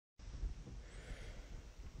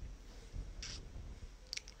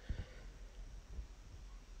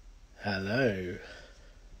Hello.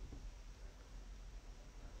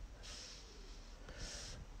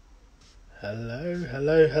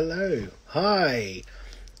 Hello. Hi.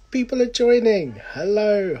 People are joining.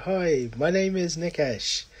 Hello. Hi. My name is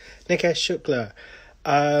Nikesh. Nikesh Shukla.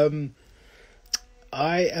 Um,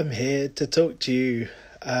 I am here to talk to you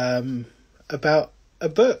about a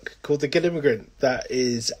book called The Good Immigrant that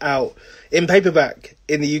is out in paperback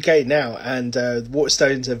in the UK now. And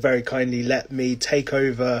Waterstones have very kindly let me take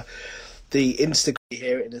over the Instagram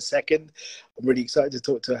here in a second. I'm really excited to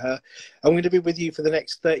talk to her. I'm going to be with you for the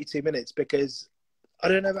next 32 minutes because I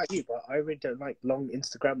don't know about you, but I really don't like long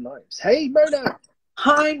Instagram lives. Hey, Mona!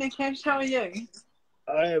 Hi, Nikesh. How are you?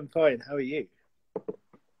 I am fine. How are you?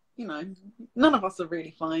 You know, none of us are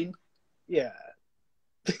really fine. Yeah.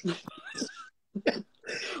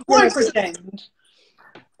 Why Yes. pretend?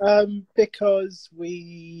 Because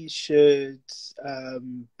we should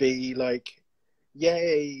be like,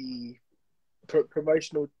 yay,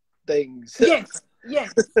 promotional things. Yes,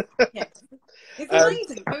 yes, yes. It's Um,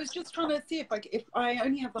 amazing. I was just trying to see if I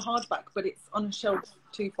only have the hardback, but it's on a shelf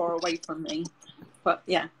too far away from me. But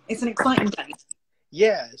yeah, it's an exciting day.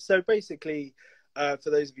 Yeah, so basically, for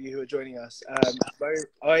those of you who are joining us,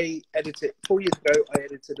 I edited 4 years ago. I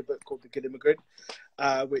edited a book called The Good Immigrant,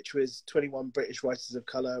 which was 21 British writers of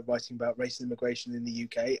colour writing about race and immigration in the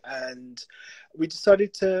UK, and we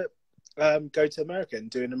decided to go to America and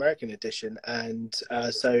do an American edition, and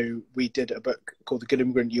so we did a book called The Good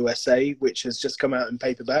Immigrant USA, which has just come out in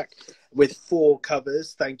paperback with 4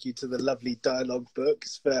 covers. Thank you to the lovely Dialogue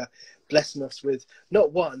Books for blessing us with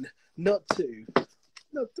not 1, not 2.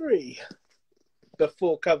 No, 3, but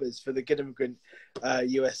 4 covers for the Good Immigrant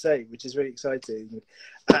USA, which is really exciting.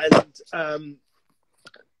 And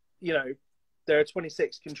you know, there are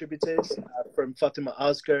 26 contributors from Fatima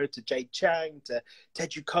Asghar to Jade Chang to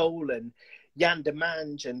Teju Cole and Yan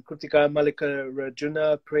Demange and Kritika Malika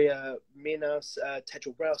Rajuna, Priya Minas,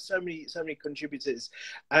 Tejo Rao. So many contributors,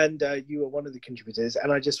 and you are one of the contributors.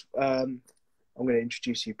 And I just I'm going to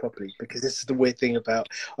introduce you properly because this is the weird thing about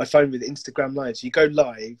I find with Instagram lives. You go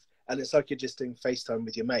live and it's like you're just doing FaceTime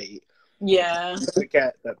with your mate. Yeah. You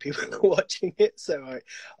forget that people are watching it. So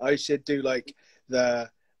I should do like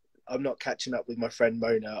I'm not catching up with my friend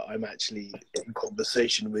Mona. I'm actually in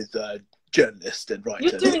conversation with a journalist and writer.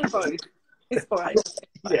 You're doing both. It's fine.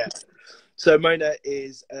 Yeah. So Mona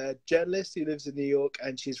is a journalist who lives in New York,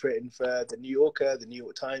 and she's written for The New Yorker, The New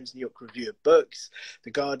York Times, New York Review of Books, The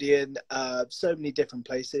Guardian, so many different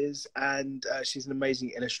places. And she's an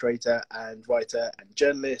amazing illustrator and writer and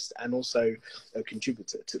journalist, and also a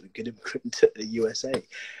contributor to The Good Immigrant USA.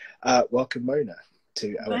 Welcome, Mona,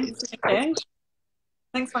 to our Thanks, Nikesh.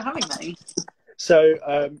 Thanks for having me. So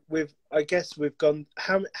we've gone.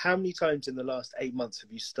 How many times in the last 8 months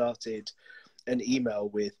have you started an email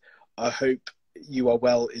with, I hope you are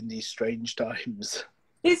well in these strange times?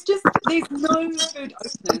 There's no good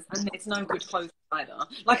openers and there's no good closers either.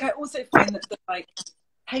 Like, I also find that the like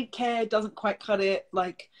take care doesn't quite cut it.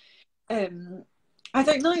 Like, I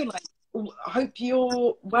don't know, like, I hope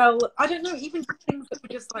you're well. I don't know, even things that were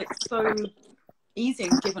just like so easy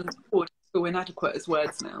and given forward feel inadequate as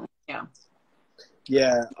words now.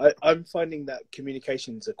 Yeah, I'm finding that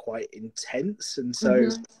communications are quite intense, and so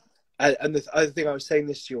and the other thing, I was saying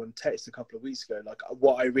this to you on text a couple of weeks ago, like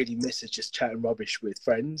what I really miss is just chatting rubbish with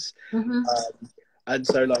friends. And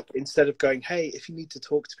so, like, instead of going, hey, if you need to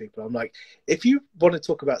talk to people, I'm like, if you want to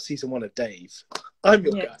talk about season 1 of Dave, I'm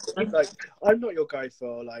your guy. Like, I'm not your guy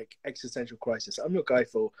for like existential crisis. I'm your guy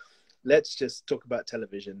for let's just talk about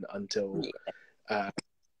television until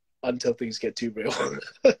things get too real.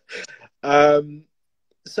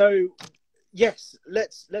 So yes,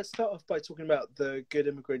 let's start off by talking about The Good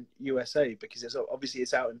Immigrant USA, because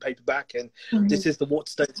it's out in paperback, and this is the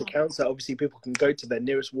Waterstones account, so obviously people can go to their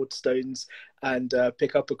nearest Waterstones and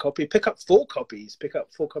pick up a copy, pick up 4 copies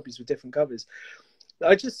with different covers.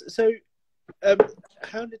 How did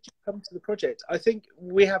you come to the project? I think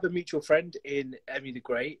we have a mutual friend in Emmy the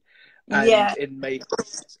Great, and in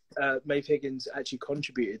Maeve Higgins actually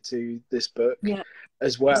contributed to this book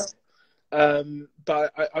as well.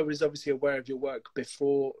 But I was obviously aware of your work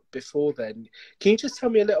before then. Can you just tell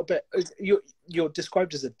me a little bit? You're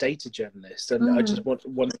described as a data journalist, and I just want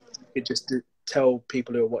you just to tell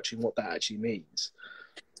people who are watching what that actually means.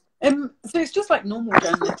 So it's just like normal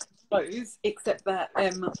journalism, I suppose, except that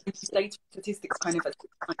data statistics kind of a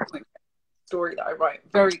story that I write.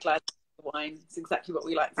 Very glad to wine. It's exactly what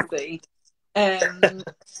we like to see. And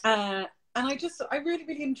I really,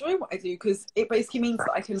 really enjoy what I do, because it basically means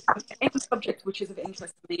that I can look at any subject which is of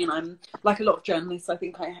interest to me. And I'm like a lot of journalists, I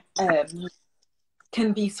think I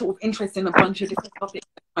can be sort of interested in a bunch of different topics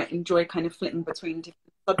and quite enjoy kind of flitting between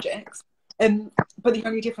different subjects. But the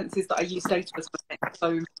only difference is that I use data as well.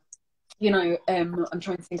 So, you know, I'm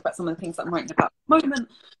trying to think about some of the things that I'm writing about at the moment.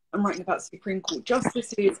 I'm writing about Supreme Court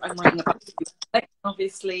justices. I'm writing about election,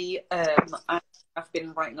 obviously. I've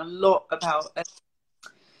been writing a lot about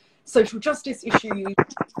social justice issues,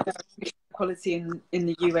 equality in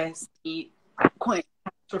the US, the quite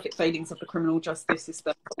catastrophic failings of the criminal justice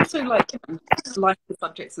system. Also, like, you know, life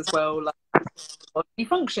subjects as well, like body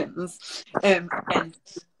functions, and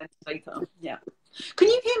data. Yeah. Can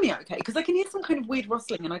you hear me okay? Because I can hear some kind of weird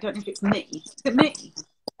rustling, and I don't know if it's me. Is it me?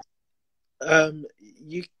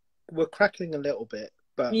 You were crackling a little bit,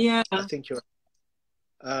 but yeah, I think you're.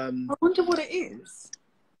 I wonder what it is.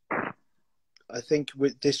 I think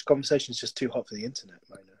with this conversation is just too hot for the internet,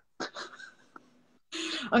 Mona.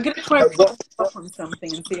 I'm going to try to stop on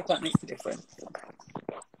something and see if that makes a difference.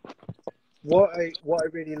 What I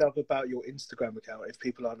really love about your Instagram account, if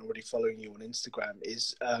people aren't already following you on Instagram,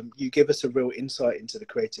 is you give us a real insight into the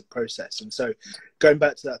creative process. And so going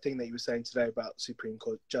back to that thing that you were saying today about Supreme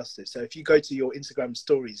Court justice. So if you go to your Instagram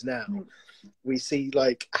stories now, we see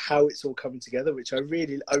like how it's all coming together, which I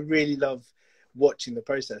really love watching the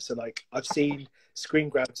process. So like I've seen screen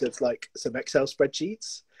grabs of like some Excel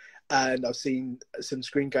spreadsheets, and I've seen some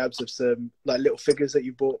screen grabs of some like little figures that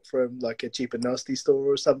you bought from like a cheap and nasty store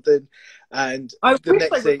or something. And I the wish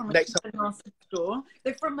next they were thing, from a cheap and nasty store.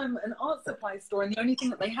 They're from an art supply store, and the only thing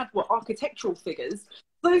that they had were architectural figures.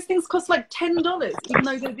 Those things cost like $10, even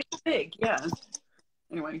though they're this big. Yeah.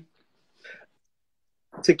 Anyway.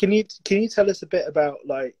 So can you tell us a bit about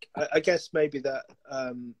like I guess maybe that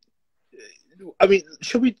I mean,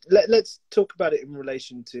 should we let's talk about it in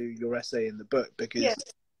relation to your essay in the book, because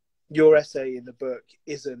your essay in the book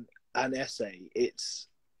isn't an essay. It's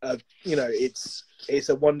you know, it's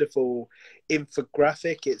a wonderful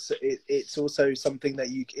infographic. It's also something that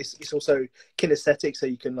it's also kinesthetic, so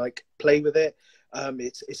you can like play with it.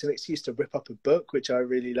 It's an excuse to rip up a book, which I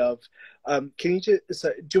really love. Can you do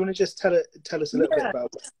you want to just tell us a little bit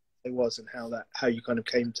about what it was and how you kind of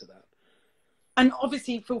came to that? And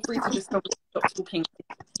obviously, feel free to just stop talking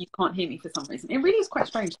if you can't hear me for some reason. It really is quite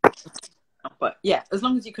strange. But yeah, as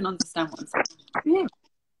long as you can understand what I'm saying.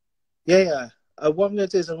 Yeah. What I'm going to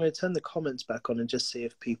do is I'm going to turn the comments back on and just see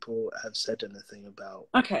if people have said anything about.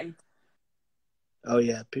 Okay. Oh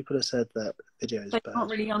yeah, people have said that video is bad. They can't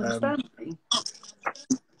really understand me.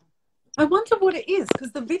 I wonder what it is,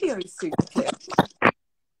 because the video is super clear.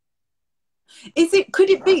 Could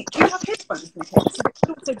it be? Do you have headphones? So it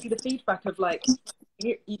could also be the feedback of like,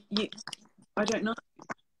 I don't know.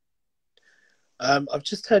 I've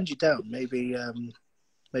just turned you down. Maybe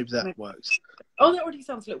that works. Oh, that already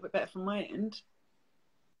sounds a little bit better from my end.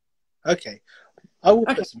 Okay, I will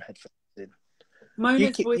put some headphones in.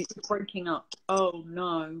 Mona's voice is breaking up. Oh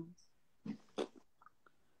no.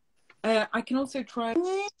 I can also try.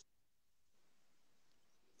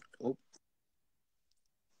 Oh.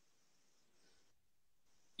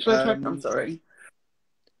 Should I try? I'm sorry.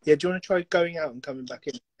 Yeah, do you want to try going out and coming back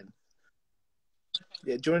in again?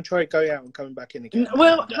 Yeah, do you want to try going out and coming back in again?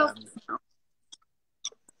 Well,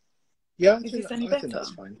 yeah, I think that's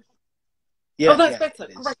fine. Yeah, that's better.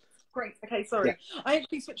 Great. Okay, sorry. Yeah. I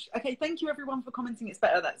actually switched. Okay, thank you everyone for commenting. It's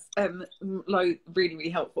better. That's really, really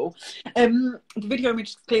helpful. The video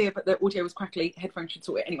image is clear, but the audio was crackly. Headphones should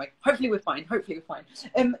sort it. Anyway, hopefully we're fine.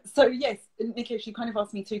 So yes, Nikesh, you kind of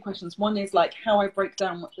asked me two questions. One is like how I break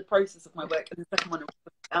down the process of my work, and the second one is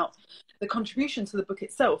about the contribution to the book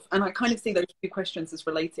itself. And I kind of see those two questions as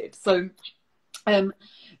related. So the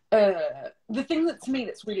thing that to me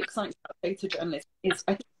that's really exciting about data journalism is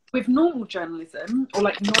I think with normal journalism or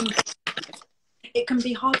like it can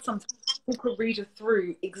be hard sometimes to walk a reader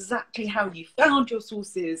through exactly how you found your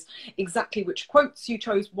sources, exactly which quotes you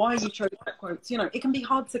chose, why you chose that quotes. You know, it can be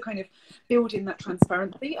hard to kind of build in that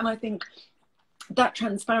transparency, and I think that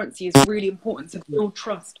transparency is really important to build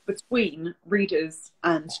trust between readers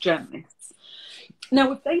and journalists. Now,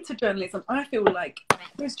 with data journalism, I feel like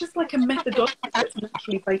there's just like a methodology that's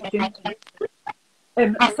naturally baked into it.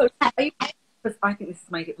 So I think this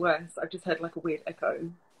has made it worse. I've just heard like a weird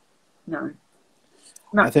echo. No.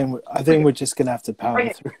 I think we're just going to have to power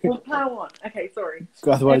through. We'll power on. Okay, sorry.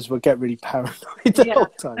 Otherwise, we'll get really paranoid the whole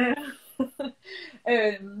time.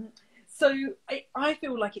 So I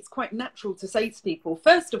feel like it's quite natural to say to people,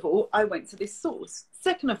 first of all, I went to this source.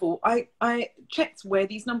 Second of all, I checked where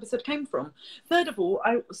these numbers had came from. Third of all,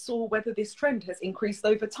 I saw whether this trend has increased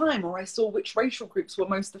over time, or I saw which racial groups were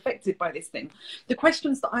most affected by this thing. The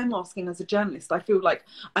questions that I'm asking as a journalist, I feel like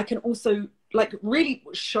I can also like really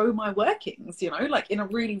show my workings, you know, like in a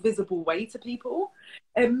really visible way to people.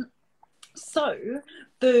 So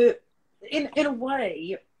in a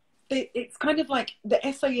way, it's kind of like the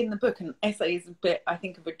essay in the book, and essay is a bit, I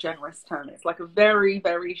think, of a generous term. It's like a very,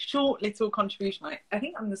 very short little contribution. I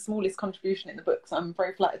think I'm the smallest contribution in the book, so I'm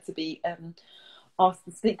very flattered to be asked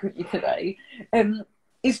to speak with you today.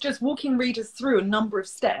 Is just walking readers through a number of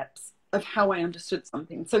steps of how I understood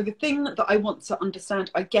something. So the thing that I want to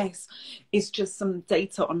understand, I guess, is just some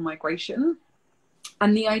data on migration.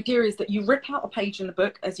 And the idea is that you rip out a page in the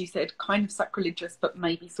book, as you said, kind of sacrilegious, but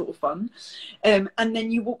maybe sort of fun. And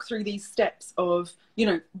then you walk through these steps of, you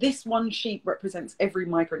know, this one sheet represents every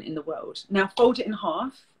migrant in the world. Now fold it in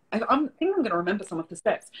half. I think I'm going to remember some of the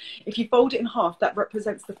steps. If you fold it in half, that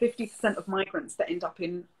represents the 50% of migrants that end up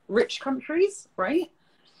in rich countries, right?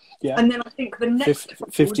 Yeah. And then I think the next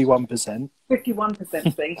 51%.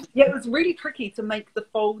 51% thing. Yeah, it was really tricky to make the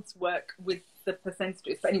folds work with the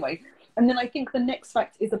percentages. But anyway, and then I think the next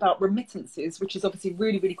fact is about remittances, which is obviously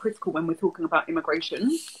really, really critical when we're talking about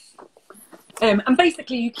immigration. And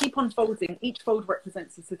basically, you keep on folding. Each fold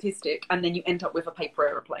represents a statistic, and then you end up with a paper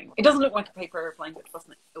aeroplane. It doesn't look like a paper aeroplane, but trust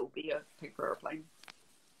me, it will be a paper aeroplane.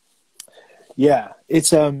 Yeah,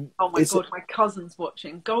 it's Oh my god, my cousin's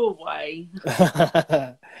watching. Go away.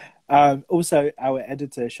 Also, our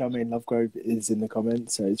editor Charmaine Lovegrove is in the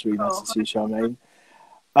comments, so it's really nice to see Charmaine.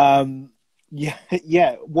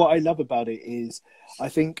 Yeah. What I love about it is, I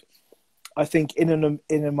think in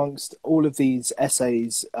amongst all of these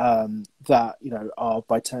essays that, you know, are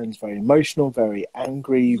by turns very emotional, very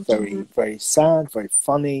angry, very very sad, very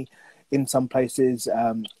funny, in some places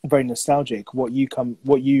very nostalgic. What you've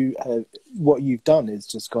done is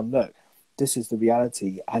just gone, look, this is the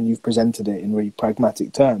reality, and you've presented it in really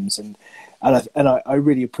pragmatic terms, and I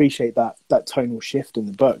really appreciate that tonal shift in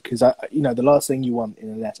the book, because you know, the last thing you want in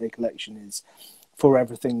an essay collection is for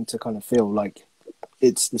everything to kind of feel like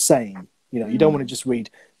it's the same. You know, you don't want to just read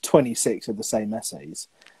 26 of the same essays,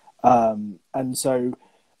 and so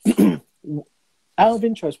out of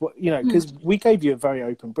interest, what, you know, because we gave you a very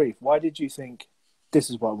open brief, why did you think this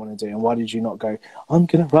is what I want to do, and why did you not go, I'm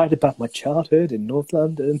going to write about my childhood in North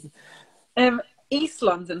London? East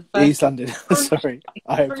London. East London. Sorry,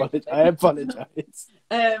 I apologise.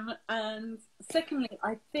 And secondly,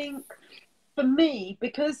 I think for me,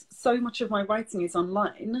 because so much of my writing is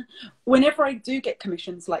online, whenever I do get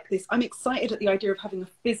commissions like this, I'm excited at the idea of having a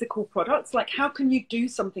physical product. Like, how can you do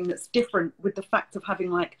something that's different with the fact of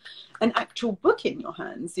having like an actual book in your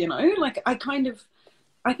hands, you know? Like, I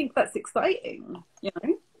think that's exciting, you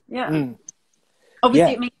know? Yeah.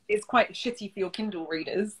 Obviously, it means it's quite shitty for your Kindle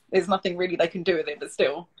readers. There's nothing really they can do with it, but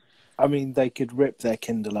still. I mean, they could rip their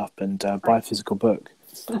Kindle up and buy a physical book.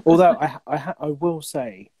 Although I will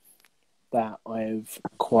say that I've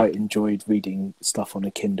quite enjoyed reading stuff on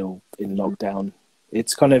a Kindle in lockdown.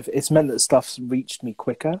 It's meant that stuff's reached me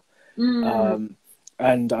quicker. And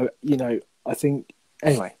I think,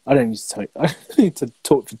 anyway, I don't need to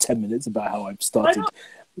talk for 10 minutes about how I've started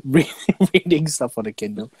reading stuff on a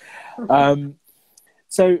Kindle.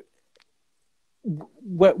 So,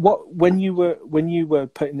 when you were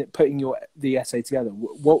putting the essay together,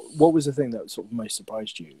 what was the thing that sort of most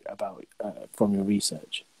surprised you about from your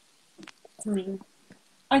research?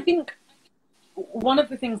 I think one of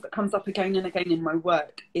the things that comes up again and again in my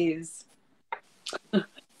work is the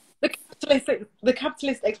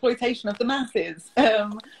capitalist exploitation of the masses,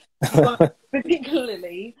 but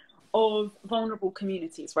particularly of vulnerable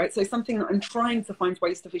communities, right? So something that I'm trying to find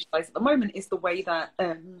ways to visualize at the moment is the way that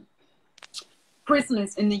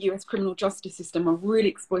prisoners in the US criminal justice system are really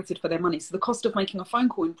exploited for their money. So the cost of making a phone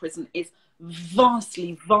call in prison is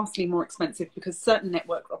vastly, vastly more expensive because certain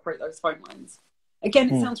networks operate those phone lines. Again,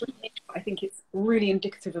 it sounds really niche, but I think it's really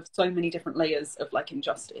indicative of so many different layers of like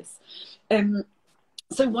injustice.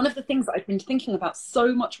 So one of the things that I've been thinking about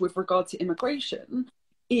so much with regard to immigration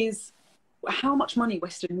is how much money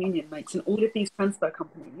Western Union makes and all of these transfer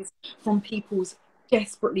companies from people's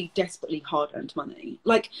desperately, desperately hard-earned money.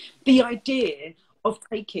 Like, the idea of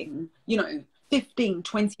taking, 15,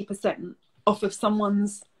 20% off of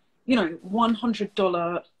someone's,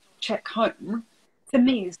 $100 check home, to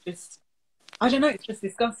me is just, I don't know, it's just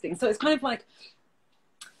disgusting. So it's kind of like,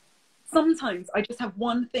 sometimes I just have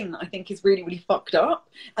one thing that I think is really, really fucked up.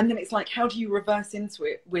 And then it's like, how do you reverse into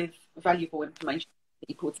it with valuable information to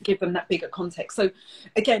people to give them that bigger context? So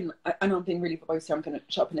again, I know I'm being really verbose here, I'm going to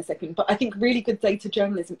shut up in a second, but I think really good data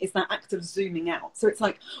journalism is that act of zooming out. So it's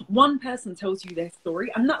like one person tells you their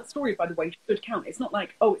story, and that story, by the way, should count. It's not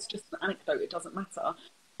like, oh, it's just an anecdote, it doesn't matter.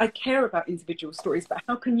 I care about individual stories, but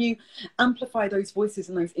how can you amplify those voices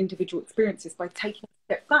and those individual experiences by taking a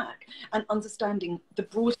step back and understanding the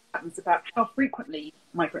broader patterns about how frequently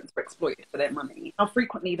migrants are exploited for their money, how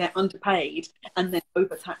frequently they're underpaid and then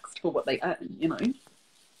overtaxed for what they earn, you know?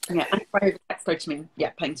 Yeah, and by overtaxed, I just mean,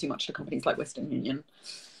 paying too much to companies like Western Union.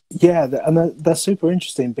 Yeah, and that's super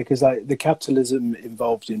interesting because like the capitalism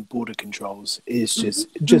involved in border controls is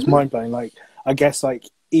just mind blowing. Like I guess like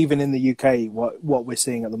even in the UK, what we're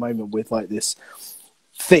seeing at the moment with like this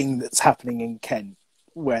thing that's happening in Kent,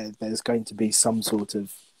 where there's going to be some sort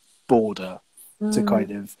of border to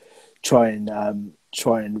kind of try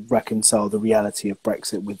and reconcile the reality of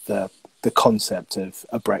Brexit with the concept of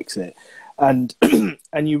a Brexit. And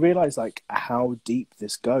and you realize like how deep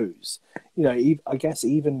this goes, you know. I guess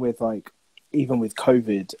even with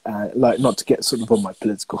COVID, like not to get sort of on my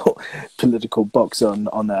political box on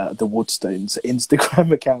the Waterstones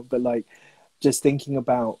Instagram account, but like just thinking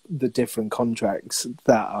about the different contracts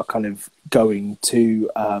that are kind of going to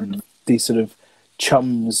these sort of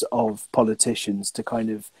chums of politicians to kind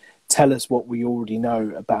of tell us what we already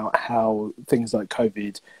know about how things like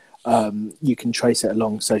COVID. You can trace it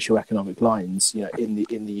along socioeconomic lines, you know,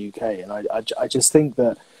 in the UK, and I just think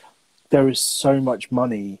that there is so much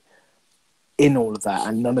money in all of that,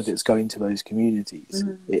 and none of it's going to those communities.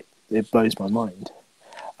 It blows my mind.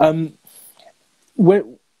 Where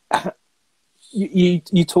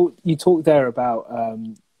you talk there about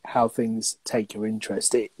how things take your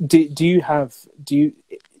interest. Do you have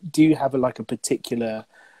a particular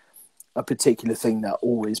thing that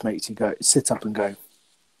always makes you sit up and go,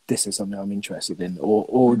 this is something I'm interested in,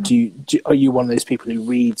 or are you one of those people who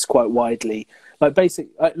reads quite widely? Like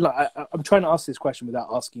I'm trying to ask this question without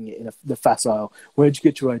asking it in the facile, where'd you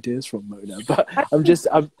get your ideas from, Mona? But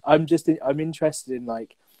I'm interested in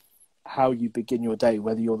like how you begin your day,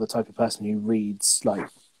 whether you're the type of person who reads like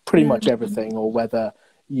pretty much everything, or whether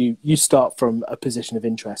you start from a position of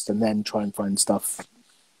interest and then try and find stuff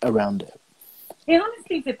around it. It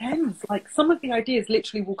honestly depends. Like some of the ideas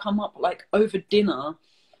literally will come up like over dinner.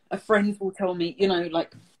 A friend will tell me, you know,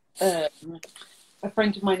 like a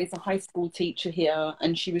friend of mine is a high school teacher here,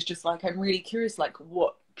 and she was just like, I'm really curious, like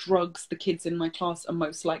what drugs the kids in my class are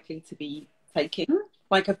most likely to be taking.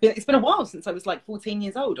 Like it's been a while since I was like 14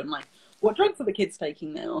 years old. I'm like, what drugs are the kids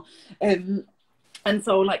taking now? And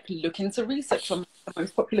so like look into research on the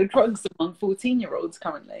most popular drugs among 14-year-olds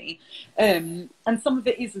currently. And some of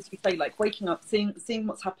it is, as you say, like waking up, seeing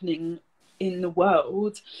what's happening in the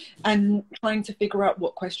world and trying to figure out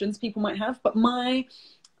what questions people might have. But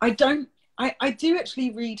I do actually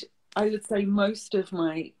read, I would say, most of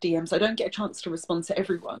my DMs. I don't get a chance to respond to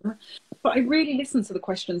everyone, but I really listen to the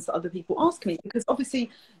questions that other people ask me, because obviously,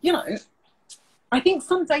 you know, I think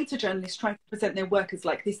some data journalists try to present their work as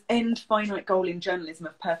like this end finite goal in journalism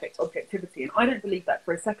of perfect objectivity. And I don't believe that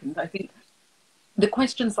for a second. I think the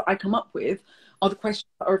questions that I come up with are the questions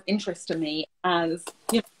that are of interest to me as,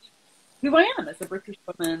 you know, who I am as a British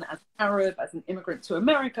woman, as an Arab, as an immigrant to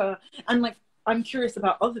America. And like, I'm curious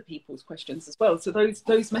about other people's questions as well. So those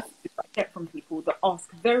messages I get from people that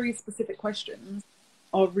ask very specific questions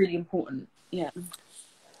are really important. Yeah.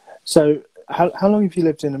 So how long have you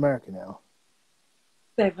lived in America now?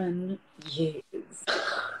 7 years.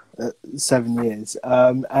 7 years.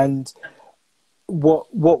 And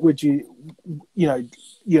what would you know,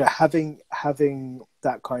 having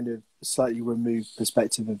that kind of slightly removed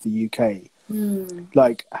perspective of the UK,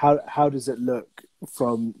 like how does it look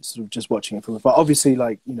from sort of just watching it from afar? Obviously,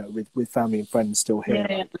 like, you know, with family and friends still here,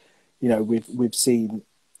 like, you know, we've seen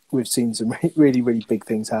some really, really big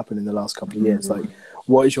things happen in the last couple of years. Like,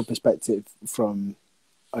 what is your perspective from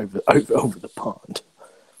over the pond?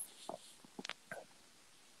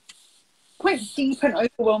 Quite deep and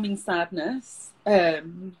overwhelming sadness.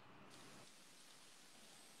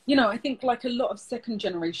 You know, I think like a lot of second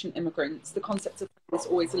generation immigrants, the concept of home was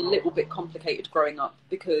always a little bit complicated growing up,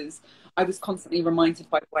 because I was constantly reminded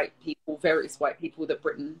by various white people, that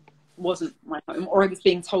Britain wasn't my home, or I was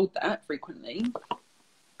being told that frequently.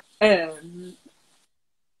 And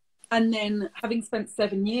then having spent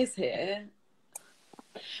 7 years here,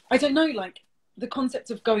 I don't know, like the concept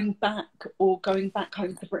of going back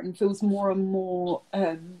home to Britain feels more and more,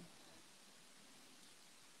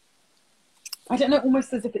 I don't know,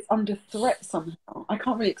 almost as if it's under threat somehow. I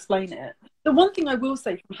can't really explain it. The one thing I will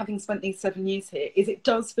say from having spent these 7 years here is it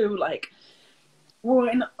does feel like,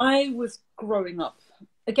 when I was growing up,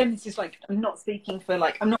 again, this is like, I'm not speaking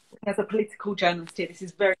as a political journalist here, this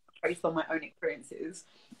is very much based on my own experiences.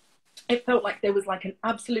 It felt like there was like an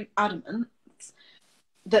absolute adamance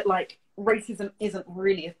that like racism isn't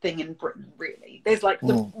really a thing in Britain, really. There's like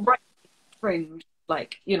the right fringe,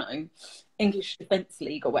 like, you know, English Defence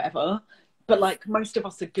League or whatever, but like most of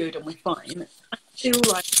us are good and we're fine. I feel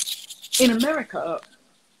like in America,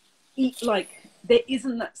 like there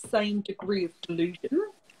isn't that same degree of delusion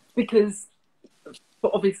because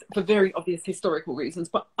for very obvious historical reasons.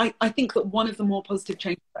 But I think that one of the more positive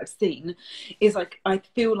changes I've seen is like I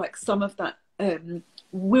feel like some of that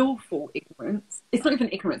willful ignorance, it's not even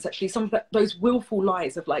ignorance actually, some of those willful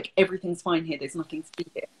lies of like everything's fine here, there's nothing to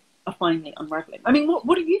see here, are finally unraveling. I mean,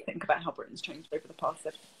 what do you think about how Britain's changed over the past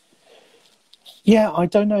 7 years? Yeah, I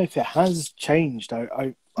don't know if it has changed.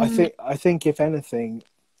 I think if anything,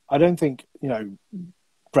 I don't think, you know,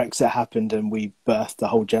 Brexit happened and we birthed a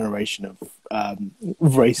whole generation of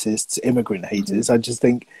racists, immigrant haters. I just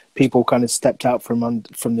think people kind of stepped out from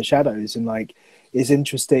the shadows, and like it's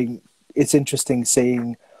interesting. It's interesting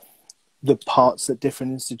seeing the parts that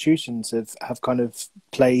different institutions have kind of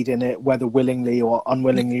played in it, whether willingly or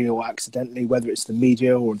unwillingly or accidentally, whether it's the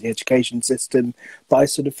media or the education system. But I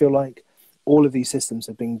sort of feel like all of these systems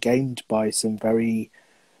have been gamed by some very,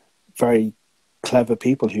 very clever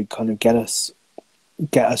people who kind of get us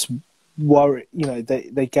worry. You know,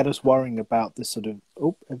 they get us worrying about the sort of,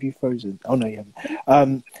 oh, have you frozen? Oh no, you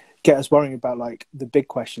haven't. Get us worrying about like the big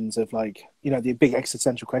questions of like, you know, the big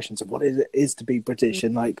existential questions of what it is to be British,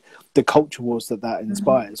 and like the culture wars that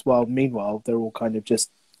inspires. While meanwhile they're all kind of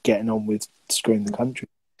just getting on with screwing the country.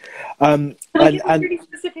 Can I give a really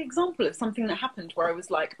specific example of something that happened where I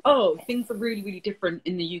was like, oh, things are really, really different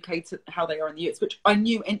in the UK to how they are in the US, which I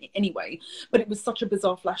knew anyway, but it was such a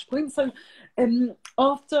bizarre flashpoint. So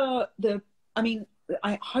after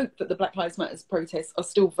I hope that the Black Lives Matter protests are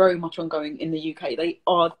still very much ongoing in the UK. They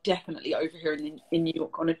are definitely over here in New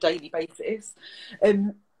York on a daily basis.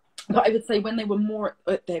 But I would say when they were more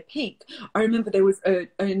at their peak, I remember there was a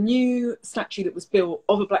new statue that was built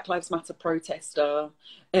of a Black Lives Matter protester.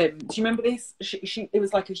 Do you remember this? It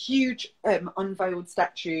was like a huge unveiled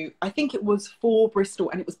statue. I think it was for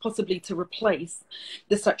Bristol, and it was possibly to replace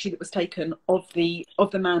the statue that was taken of the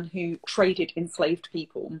man who traded enslaved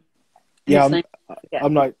people. Yeah,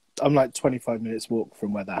 I'm like 25 minutes walk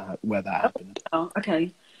from where that happened. Oh,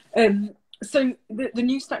 okay. So the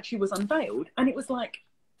new statue was unveiled, and it was like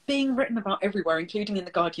being written about everywhere, including in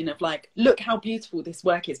the Guardian, of like, look how beautiful this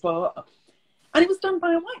work is, blah, blah, blah. And it was done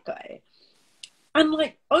by a white guy. And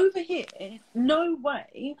like over here, no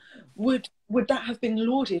way would that have been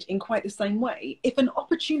lauded in quite the same way if an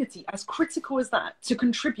opportunity as critical as that to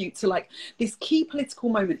contribute to like this key political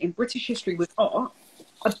moment in British history with art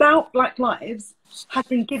about Black lives had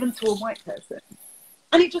been given to a white person.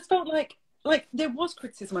 And it just felt like there was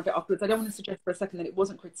criticism of it afterwards. I don't want to suggest for a second that it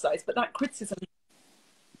wasn't criticised, but that criticism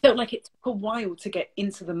felt like it took a while to get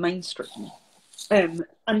into the mainstream. And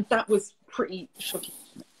that was pretty shocking.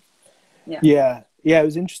 Yeah, it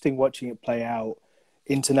was interesting watching it play out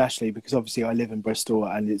internationally, because obviously I live in Bristol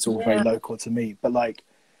and it's all very local to me. But like,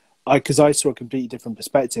 because I saw a completely different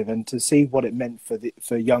perspective, and to see what it meant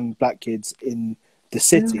for young Black kids in the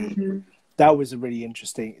city, that was very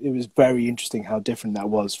interesting. How different that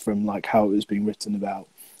was from like how it was being written about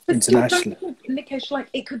internationally. Nikesh, like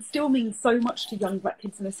it could still mean so much to young Black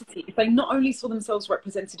kids in the city if they not only saw themselves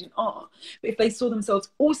represented in art, but if they saw themselves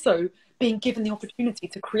also being given the opportunity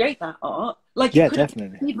to create that art. Like, yeah,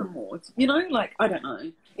 definitely. Even more, you know, like I don't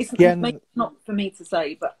know. It's not for me to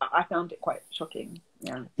say, but I found it quite shocking.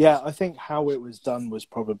 Yeah, I think how it was done was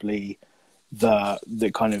probably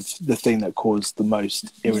the kind of the thing that caused the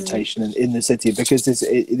most irritation in the city, because this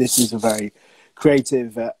is a very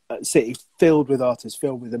creative city filled with artists,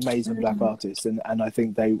 filled with amazing Black artists, and I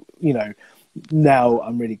think they, you know, now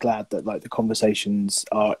I'm really glad that like the conversations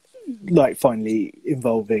are like finally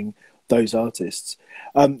involving those artists.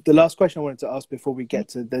 The last question I wanted to ask before we get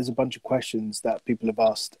to, there's a bunch of questions that people have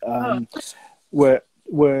asked. Were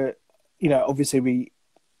you know, obviously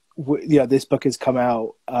this book has come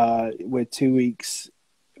out. We're 2 weeks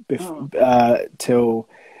till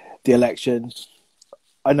the election.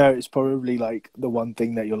 I know it's probably like the one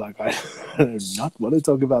thing that you're like, I do not want to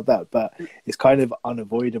talk about that, but it's kind of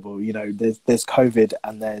unavoidable. You know, there's COVID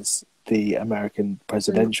and there's the American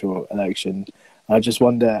presidential election. I just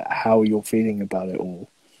wonder how you're feeling about it all.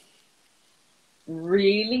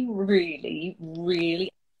 Really, really,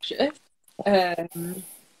 really anxious.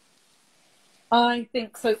 I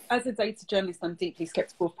think so. As a data journalist, I'm deeply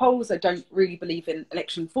skeptical of polls. I don't really believe in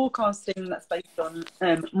election forecasting. That's based on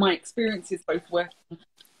my experiences both working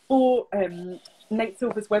for Nate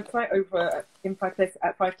Silver's website over at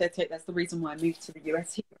 538. That's the reason why I moved to the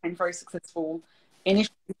US. He became very successful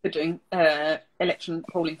initially for doing election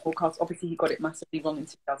polling forecasts. Obviously, he got it massively wrong in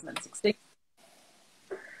 2016.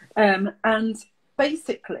 And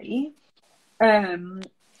basically,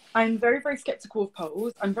 I'm very, very skeptical of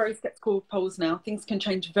polls. I'm very skeptical of polls now. Things can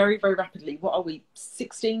change very, very rapidly. What are we,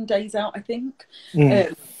 16 days out, I think?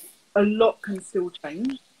 A lot can still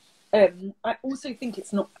change. I also think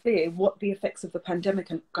it's not clear what the effects of the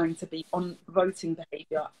pandemic are going to be on voting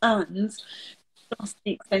behaviour, and just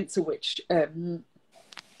the extent to which, I mean,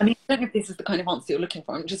 I don't know if this is the kind of answer you're looking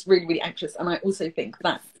for. I'm just really, really anxious. And I also think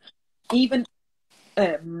that even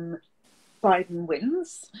Biden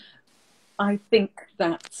wins, I think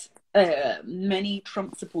that many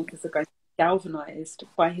Trump supporters are going to be galvanized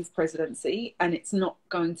by his presidency, and it's not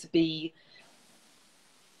going to be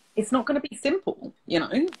simple, you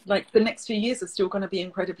know. Like, the next few years are still going to be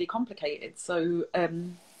incredibly complicated. So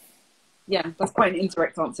yeah, that's quite an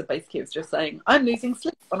indirect answer. Basically, it's just saying I'm losing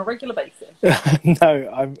sleep on a regular basis.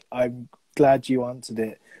 No, I'm glad you answered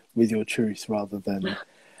it with your truth rather than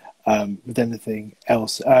with anything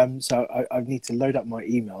else. So I need to load up my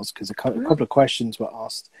emails because a couple of questions were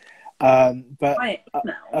asked. But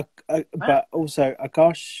also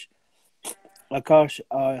Akash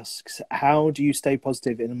asks, how do you stay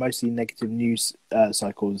positive in a mostly negative news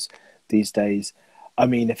cycles these days? I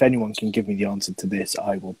mean, if anyone can give me the answer to this,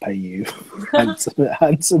 I will pay you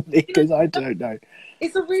handsomely, because I don't know.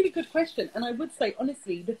 It's a really good question. And I would say,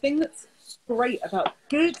 honestly, the thing that's great about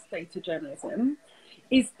good data journalism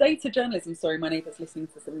is sorry, my neighbour's listening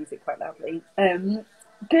to some music quite loudly.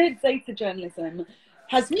 Good data journalism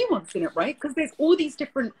has nuance in it, right? Because there's all these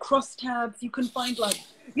different crosstabs. You can find, like,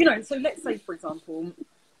 you know, so let's say, for example,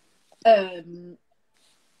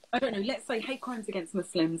 I don't know, let's say hate crimes against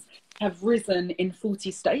Muslims have risen in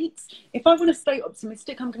 40 states. If I want to stay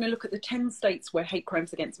optimistic, I'm going to look at the 10 states where hate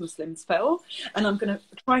crimes against Muslims fell, and I'm going to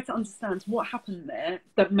try to understand what happened there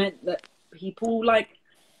that meant that people, like,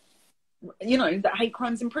 you know, that hate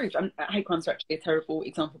crimes improved. Hate crimes are actually a terrible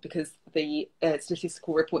example because the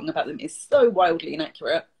statistical reporting about them is so wildly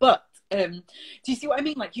inaccurate. But do you see what I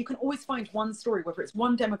mean? Like, you can always find one story, whether it's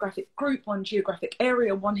one demographic group, one geographic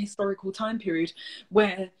area, one historical time period,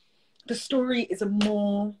 where the story is a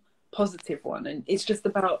more positive one. And it's just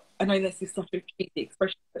about, I know this is such a cheesy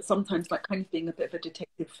expression, but sometimes, like, kind of being a bit of a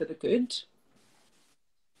detective for the good.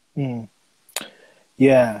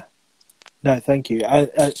 Yeah. No, thank you.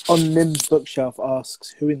 On Nim's bookshelf asks,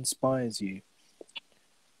 who inspires you?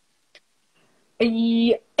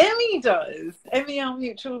 Emmy does. Emmy, our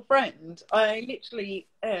mutual friend. I literally,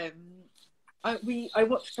 I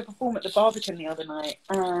watched her perform at the Barbican the other night,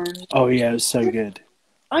 and oh yeah, it was so good.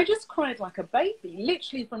 I just cried like a baby,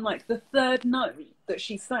 literally from, like, the third note that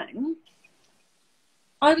she sang.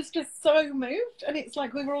 I was just so moved, and it's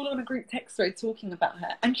like we were all on a group text thread talking about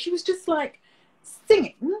her, and she was just, like,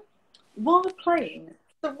 singing while playing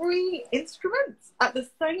 3 instruments at the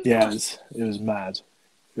same time. Yeah, it was mad.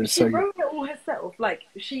 It was she wrote it all herself. Like,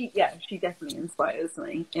 she definitely inspires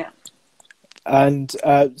me. Yeah. And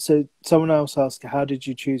so someone else asked, how did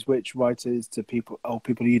you choose which writers to people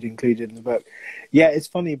you'd included in the book? Yeah, it's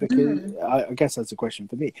funny because I guess that's a question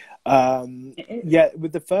for me. Yeah,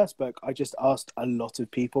 with the first book, I just asked a lot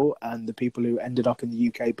of people, and the people who ended up in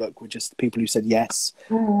the UK book were just the people who said yes,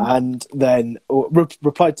 and then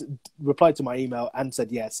replied to my email and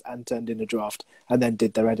said yes, and turned in a draft, and then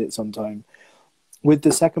did their edits on time. With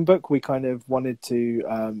the second book, we kind of wanted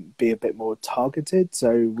to be a bit more targeted.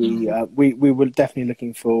 So we were definitely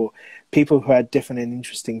looking for people who had different and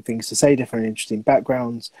interesting things to say, different and interesting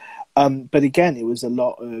backgrounds. But again, it was a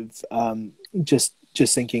lot of just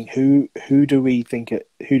thinking who do we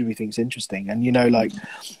think's interesting, and, you know, like,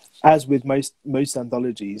 as with most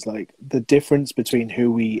anthologies, like, the difference between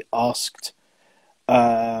who we asked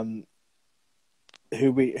and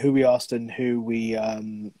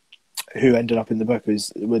who ended up in the book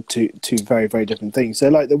were two very, very different things. So,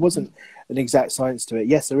 like, there wasn't an exact science to it.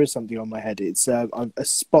 Yes, there is something on my head. It's a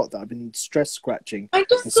spot that I've been stress scratching. I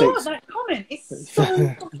just saw that comment. It's so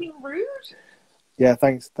fucking rude. Yeah,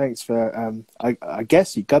 thanks for. I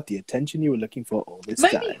guess you got the attention you were looking for all this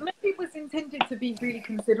time. Maybe it was intended to be really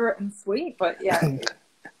considerate and sweet, but yeah.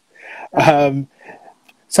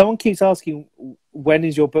 Someone keeps asking, when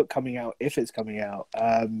is your book coming out? If it's coming out,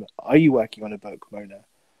 are you working on a book, Mona?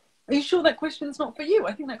 Are you sure that question's not for you?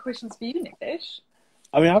 I think that question's for you, Nikesh.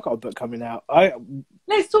 I mean, I've got a book coming out.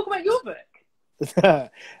 Let's talk about your book.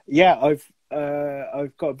 Yeah, I've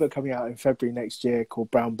got a book coming out in February next year called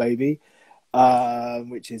Brown Baby,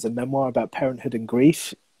 which is a memoir about parenthood and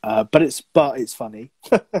grief. But it's funny.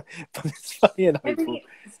 But it's funny and hopeful.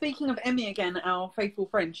 Speaking of Emmy again, our faithful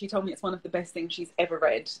friend, she told me it's one of the best things she's ever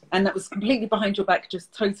read, and that was completely behind your back,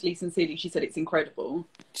 just totally sincerely. She said it's incredible.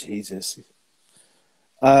 Jesus.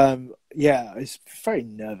 Yeah, it's very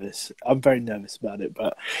nervous. I'm very nervous about it,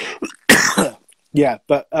 but yeah,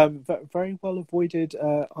 but very well avoided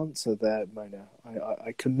answer there, Mona.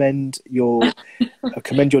 I commend your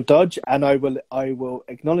dodge, and I will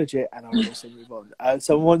acknowledge it, and I will also move on.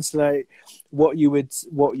 Someone wants to know what you would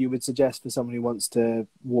suggest for someone who wants to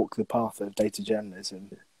walk the path of data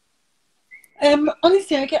journalism.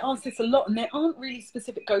 Honestly, I get asked this a lot, and there aren't really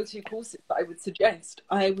specific go-to courses that I would suggest.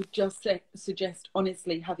 I would just suggest,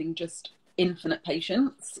 honestly, having just infinite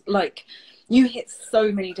patience. Like, you hit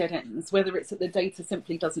so many dead ends, whether it's that the data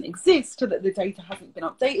simply doesn't exist, or that the data hasn't been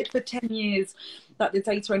updated for 10 years, that the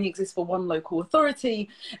data only exists for one local authority,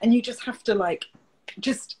 and you just have to, like,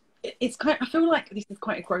 just... It's kind of, I feel like this is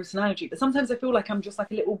quite a gross analogy, but sometimes I feel like I'm just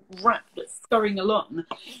like a little rat that's scurrying along. And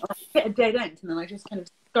I hit a dead end, and then I just kind of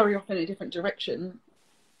scurry off in a different direction.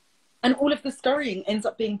 And all of the scurrying ends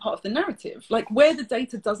up being part of the narrative. Like, where the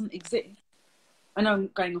data doesn't exist, I know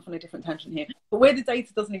I'm going off on a different tangent here, but where the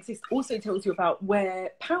data doesn't exist also tells you about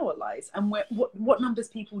where power lies and what numbers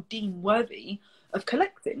people deem worthy of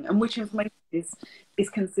collecting and which information is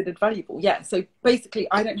considered valuable. Yeah, so basically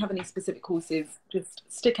I don't have any specific courses, just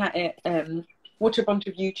stick at it, watch a bunch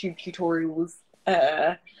of YouTube tutorials,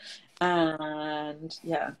 and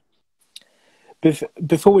yeah.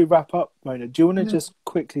 Before we wrap up, Mona, do you want to just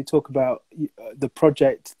quickly talk about the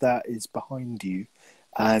project that is behind you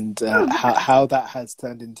and how that has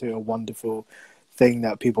turned into a wonderful thing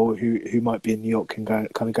that people who might be in New York can go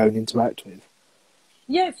and interact with?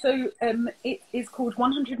 Yeah, so it is called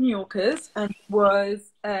 100 New Yorkers, and was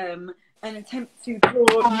an attempt to draw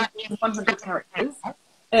 100 characters.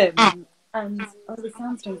 And the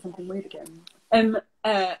sound's doing something weird again.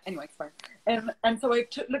 Anyway, it's fine. And so I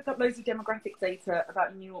looked up loads of demographic data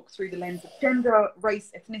about New York through the lens of gender,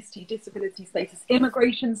 race, ethnicity, disability status,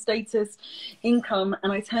 immigration status, income,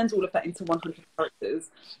 and I turned all of that into 100 characters.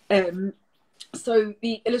 So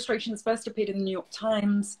the illustrations first appeared in the New York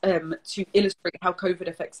Times to illustrate how COVID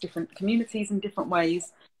affects different communities in different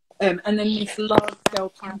ways. And then this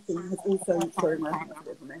large-scale painting has also, sorry, my hands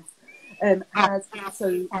are on this, has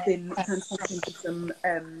also been transformed into some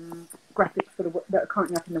graphics that are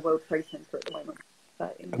currently up in the World Trade Center at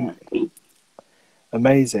the moment.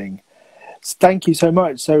 Amazing. Thank you so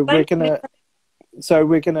much. So we're gonna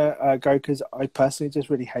go, because I personally just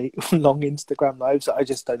really hate long Instagram lives. I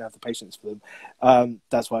just don't have the patience for them.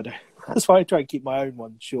 That's why I try and keep my own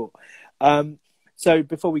one short. So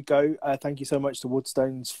before we go, thank you so much to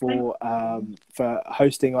Waterstones for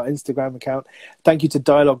hosting our Instagram account. Thank you to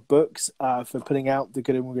Dialogue Books for putting out The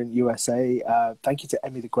Good Immigrant USA. Thank you to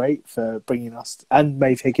Emmy the Great for bringing us, and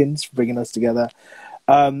Maeve Higgins for bringing us together.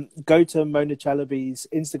 Go to Mona Chalabi's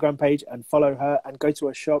Instagram page and follow her, and go to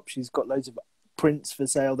her shop. She's got loads of prints for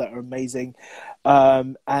sale that are amazing.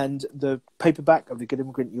 And the paperback of The Good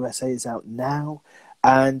Immigrant USA is out now.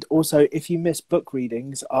 And also, if you miss book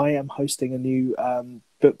readings, I am hosting a new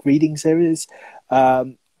book reading series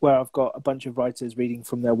where I've got a bunch of writers reading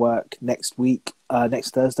from their work next week,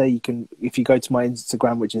 next Thursday. You can, if you go to my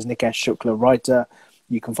Instagram, which is Nikesh Shukla Writer,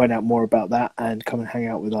 you can find out more about that and come and hang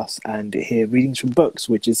out with us and hear readings from books,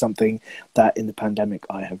 which is something that in the pandemic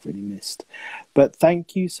I have really missed. But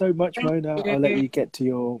thank you so much, Mona. I'll let you get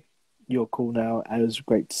to your call now. It was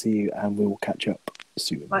great to see you, and we will catch up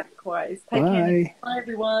soon. Likewise. Take care. Bye,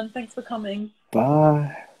 everyone. Thanks for coming.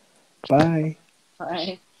 Bye. Bye.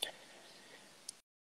 Bye.